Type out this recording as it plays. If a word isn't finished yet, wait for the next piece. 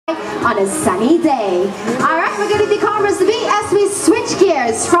on a sunny day. Alright, we're going to decompress the beat as we switch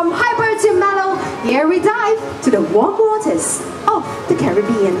gears from hyper to mellow. Here we dive to the warm waters of the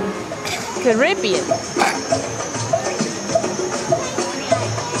Caribbean.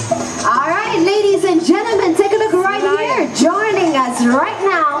 Alright, ladies and gentlemen, take a look right here. Joining us right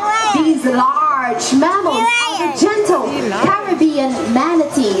now, these large mammals are the gentle Caribbean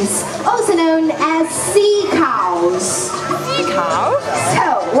manatees, also known as sea cows. Sea cows?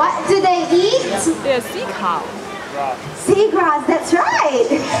 So, what do they eat? They're sea cows. Seagrass, that's right.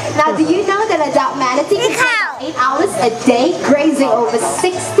 Now, do you know that adult manatees spend 8 hours a day grazing over 60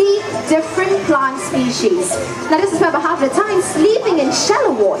 different plant species? Now, this is where about half the time sleeping in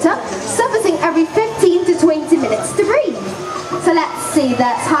shallow water, surfacing every 15 to 20 minutes to breathe. So let's see,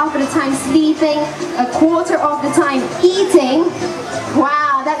 that's half of the time sleeping, a quarter of the time eating.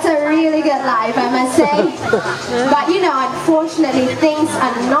 Wow, that's a really good life, I must say. But you know, unfortunately, things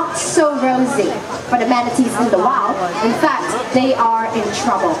are not so rosy for the manatees in the wild. In fact, they are in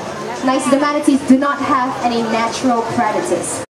trouble. Now, the manatees do not have any natural predators.